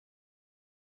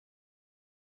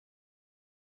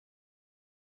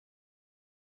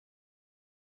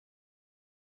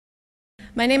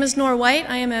My name is Noor White.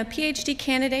 I am a PhD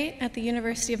candidate at the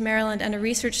University of Maryland and a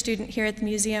research student here at the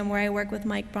museum where I work with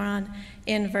Mike Braun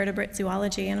in vertebrate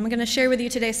zoology. And I'm going to share with you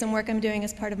today some work I'm doing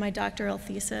as part of my doctoral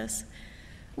thesis.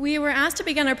 We were asked to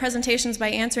begin our presentations by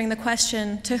answering the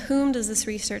question, to whom does this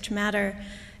research matter?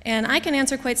 And I can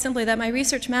answer quite simply that my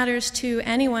research matters to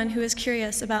anyone who is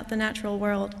curious about the natural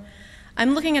world.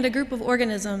 I'm looking at a group of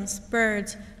organisms,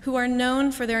 birds, who are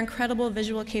known for their incredible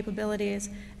visual capabilities,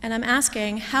 and I'm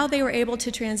asking how they were able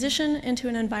to transition into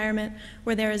an environment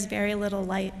where there is very little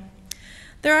light.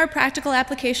 There are practical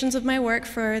applications of my work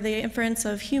for the inference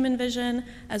of human vision,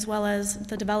 as well as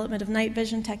the development of night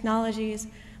vision technologies,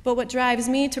 but what drives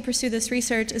me to pursue this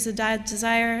research is a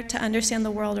desire to understand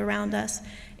the world around us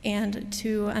and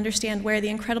to understand where the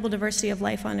incredible diversity of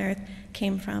life on Earth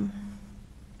came from.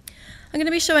 I'm going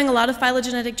to be showing a lot of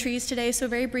phylogenetic trees today, so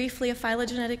very briefly, a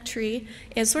phylogenetic tree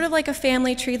is sort of like a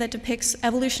family tree that depicts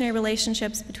evolutionary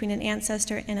relationships between an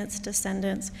ancestor and its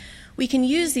descendants. We can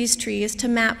use these trees to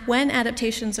map when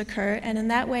adaptations occur, and in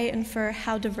that way infer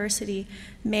how diversity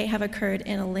may have occurred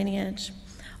in a lineage.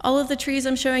 All of the trees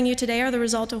I'm showing you today are the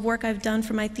result of work I've done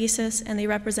for my thesis, and they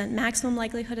represent maximum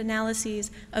likelihood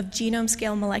analyses of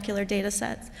genome-scale molecular data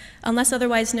sets. Unless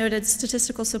otherwise noted,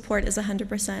 statistical support is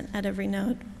 100% at every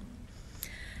node.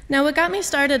 Now, what got me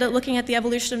started at looking at the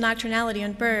evolution of nocturnality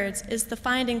in birds is the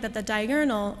finding that the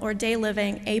diurnal, or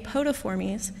day-living,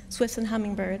 apodoformes, swifts and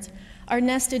hummingbirds, are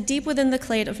nested deep within the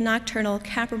clade of nocturnal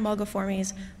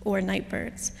caprimulgiformes, or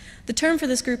nightbirds. The term for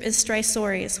this group is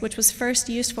Strisores, which was first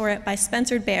used for it by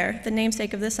Spencer Baird, the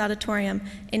namesake of this auditorium,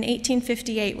 in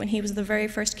 1858 when he was the very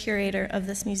first curator of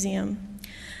this museum.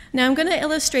 Now, I'm going to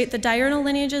illustrate the diurnal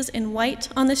lineages in white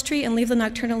on this tree and leave the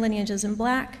nocturnal lineages in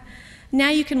black. Now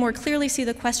you can more clearly see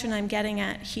the question I'm getting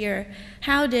at here.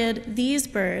 How did these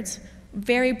birds,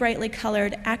 very brightly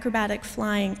colored, acrobatic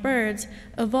flying birds,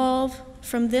 evolve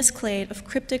from this clade of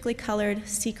cryptically colored,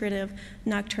 secretive,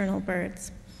 nocturnal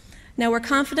birds? Now, we're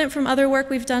confident from other work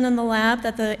we've done in the lab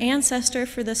that the ancestor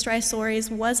for the Strisores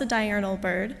was a diurnal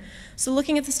bird. So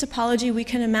looking at this topology, we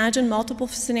can imagine multiple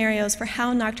scenarios for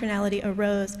how nocturnality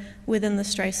arose within the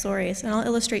Strisores, and I'll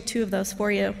illustrate two of those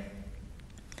for you.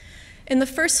 In the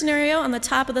first scenario, on the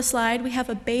top of the slide, we have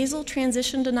a basal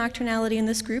transition to nocturnality in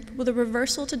this group with a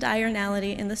reversal to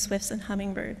diurnality in the swifts and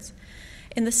hummingbirds.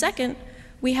 In the second,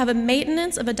 we have a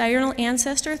maintenance of a diurnal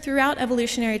ancestor throughout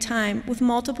evolutionary time with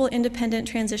multiple independent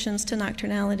transitions to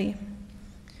nocturnality.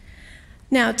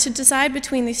 Now, to decide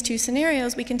between these two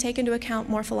scenarios, we can take into account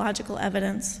morphological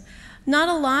evidence. Not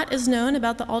a lot is known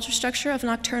about the ultrastructure of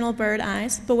nocturnal bird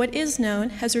eyes, but what is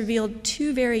known has revealed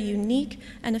two very unique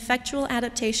and effectual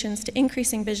adaptations to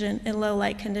increasing vision in low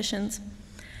light conditions.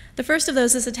 The first of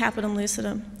those is a tapetum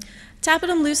lucidum.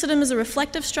 Tapetum lucidum is a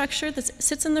reflective structure that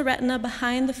sits in the retina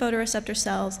behind the photoreceptor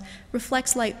cells,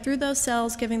 reflects light through those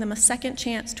cells, giving them a second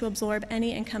chance to absorb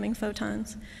any incoming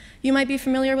photons. You might be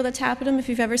familiar with a tapetum if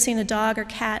you've ever seen a dog or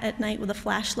cat at night with a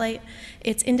flashlight.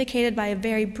 It's indicated by a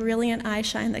very brilliant eye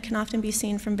shine that can often be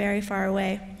seen from very far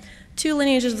away. Two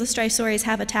lineages of the Strisores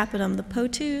have a tapetum, the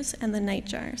potus and the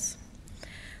nightjars.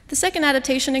 The second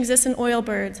adaptation exists in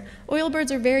oilbirds. Oilbirds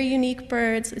are very unique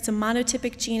birds. It's a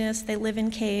monotypic genus. They live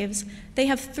in caves. They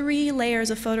have 3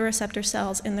 layers of photoreceptor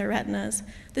cells in their retinas.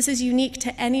 This is unique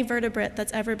to any vertebrate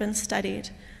that's ever been studied.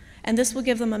 And this will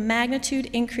give them a magnitude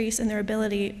increase in their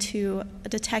ability to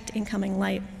detect incoming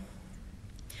light.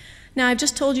 Now, I've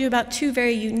just told you about 2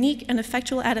 very unique and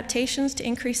effectual adaptations to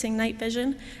increasing night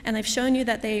vision, and I've shown you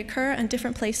that they occur in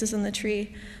different places in the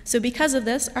tree. So because of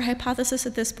this, our hypothesis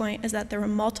at this point is that there were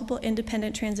multiple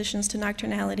independent transitions to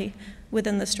nocturnality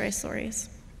within the Strisores.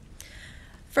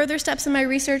 Further steps in my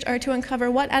research are to uncover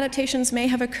what adaptations may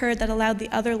have occurred that allowed the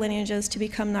other lineages to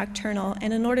become nocturnal,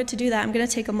 and in order to do that, I'm going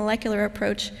to take a molecular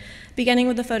approach, beginning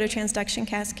with the Phototransduction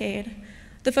Cascade.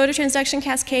 The Phototransduction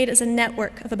Cascade is a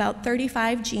network of about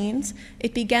 35 genes.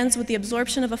 It begins with the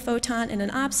absorption of a photon in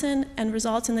an opsin and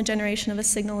results in the generation of a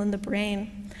signal in the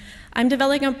brain. I'm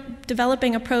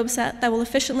developing a probe set that will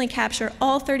efficiently capture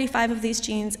all 35 of these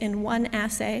genes in one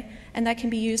assay, and that can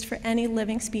be used for any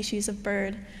living species of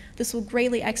bird. This will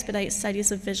greatly expedite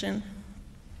studies of vision.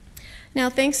 Now,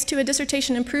 thanks to a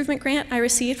dissertation improvement grant I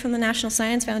received from the National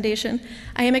Science Foundation,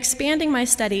 I am expanding my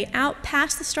study out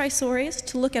past the Strisores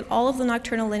to look at all of the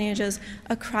nocturnal lineages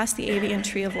across the avian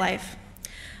tree of life.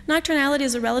 Nocturnality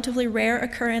is a relatively rare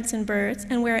occurrence in birds,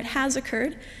 and where it has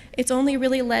occurred, it's only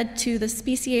really led to the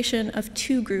speciation of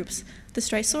 2 groups, the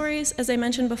Strisores, as I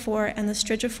mentioned before, and the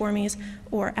Strigiformes,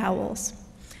 or owls.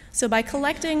 So by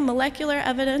collecting molecular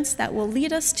evidence that will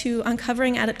lead us to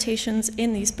uncovering adaptations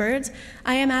in these birds,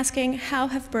 I am asking, how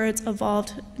have birds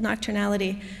evolved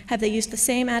nocturnality? Have they used the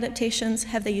same adaptations?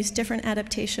 Have they used different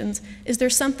adaptations? Is there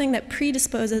something that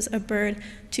predisposes a bird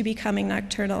to becoming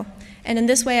nocturnal? And in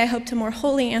this way, I hope to more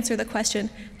wholly answer the question,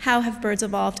 how have birds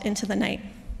evolved into the night?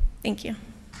 Thank you.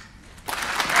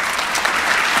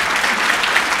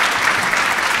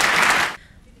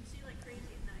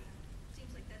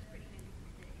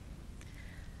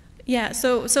 Yeah,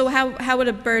 so how would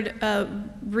a bird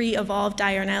re-evolve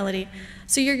diurnality?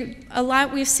 So a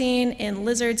lot we've seen in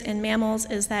lizards and mammals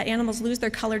is that animals lose their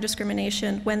color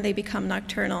discrimination when they become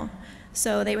nocturnal.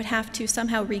 So they would have to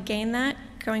somehow regain that,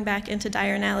 going back into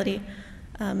diurnality.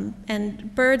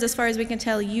 And birds, as far as we can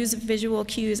tell, use visual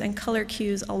cues and color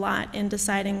cues a lot in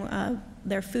deciding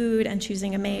their food and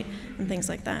choosing a mate and things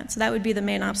like that. So that would be the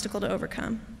main obstacle to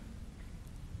overcome.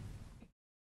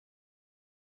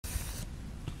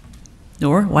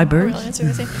 Noor, why birds?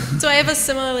 So I have a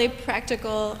similarly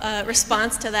practical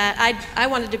response to that. I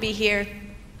wanted to be here.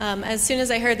 As soon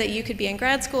as I heard that you could be in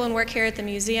grad school and work here at the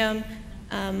museum,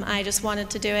 I just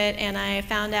wanted to do it, and I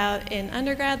found out in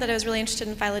undergrad that I was really interested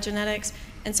in phylogenetics,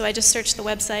 and so I just searched the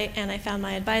website and I found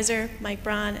my advisor, Mike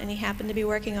Braun, and he happened to be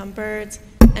working on birds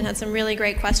and had some really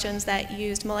great questions that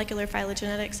used molecular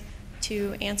phylogenetics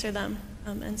to answer them,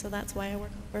 and so that's why I work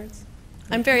on birds.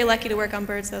 I'm very lucky to work on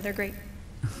birds, though. They're great.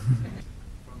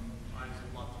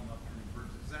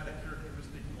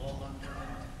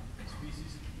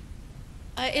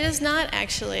 It is not,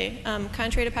 actually.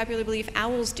 Contrary to popular belief,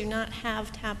 owls do not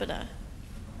have tapetum.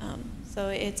 So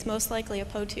it's most likely a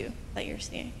potu that you're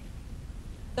seeing.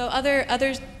 So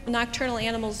other nocturnal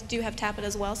animals do have tapetum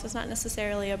as well, so it's not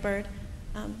necessarily a bird.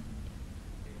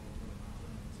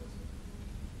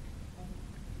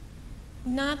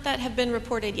 Not that have been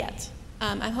reported yet.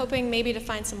 I'm hoping maybe to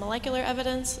find some molecular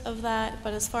evidence of that,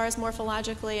 but as far as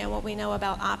morphologically and what we know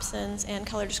about opsins and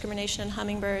color discrimination in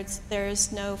hummingbirds,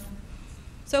 there's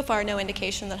so far no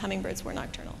indication that hummingbirds were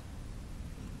nocturnal.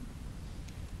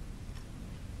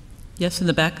 Yes, in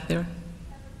the back there.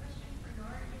 I have a question for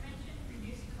Noor. You mentioned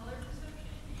reduced color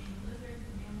perception in lizards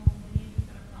and mammals lineages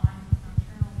that have gone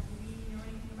nocturnal. Do we know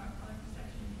anything about color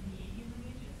perception in the avian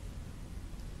lineages?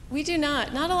 We do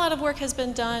not. Not a lot of work has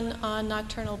been done on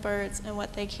nocturnal birds and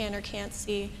what they can or can't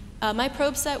see. My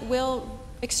probe set will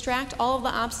extract all of the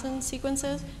opsin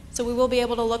sequences, so we will be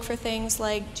able to look for things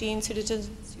like gene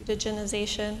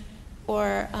pseudogenization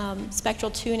or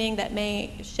spectral tuning that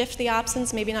may shift the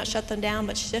opsins, maybe not shut them down,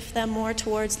 but shift them more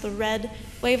towards the red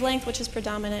wavelength, which is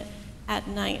predominant at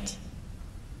night.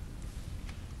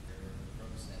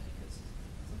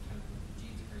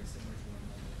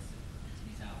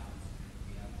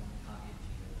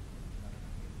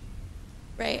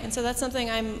 Right, and so that's something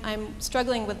I'm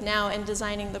struggling with now in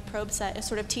designing the probe set, is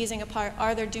sort of teasing apart,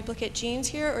 are there duplicate genes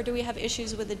here, or do we have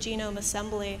issues with the genome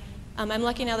assembly? I'm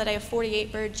lucky now that I have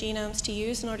 48 bird genomes to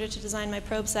use in order to design my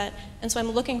probe set, and so I'm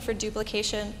looking for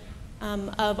duplication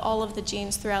of all of the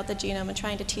genes throughout the genome and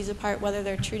trying to tease apart whether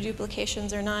they're true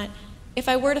duplications or not. If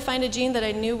I were to find a gene that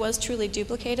I knew was truly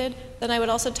duplicated, then I would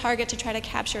also target to try to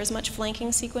capture as much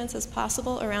flanking sequence as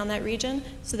possible around that region,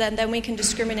 so that then we can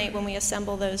discriminate when we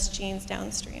assemble those genes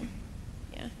downstream.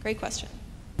 Yeah, great question.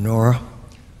 Nora,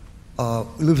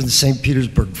 we live in St.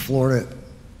 Petersburg, Florida.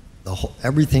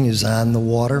 Everything is on the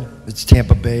water. It's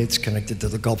Tampa Bay, it's connected to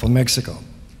the Gulf of Mexico.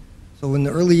 So in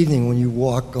the early evening when you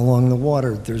walk along the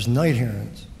water, there's night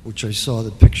herons, which I saw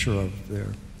the picture of there.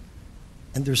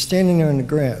 And they're standing there in the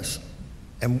grass.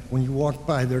 And when you walk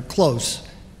by, they're close.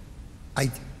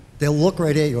 They'll look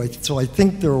right at you, so I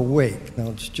think they're awake.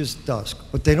 Now, it's just dusk,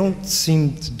 but they don't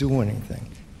seem to do anything.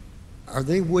 Are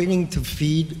they waiting to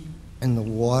feed in the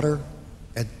water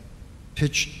at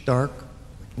pitch dark,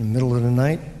 in the middle of the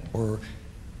night? Or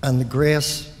on the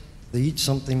grass, they eat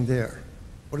something there?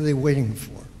 What are they waiting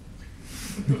for?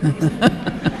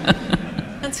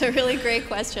 That's a really great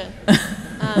question.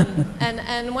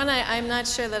 And one I'm not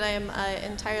sure that I am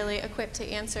entirely equipped to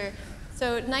answer.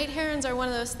 So night herons are one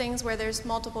of those things where there's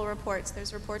multiple reports.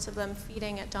 There's reports of them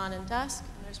feeding at dawn and dusk,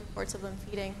 and there's reports of them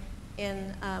feeding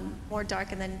in more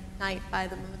dark and then night by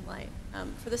the moonlight.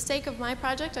 For the sake of my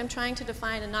project, I'm trying to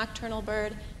define a nocturnal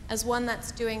bird as one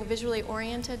that's doing visually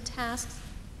oriented tasks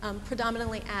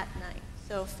predominantly at night,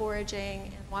 so foraging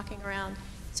and walking around.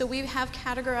 So we have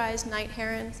categorized night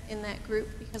herons in that group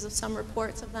because of some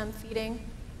reports of them feeding,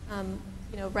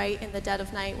 right in the dead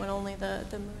of night when only the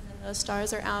moon and the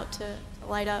stars are out to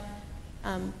light up.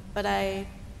 But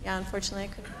unfortunately,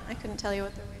 I couldn't tell you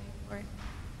what they're waiting for.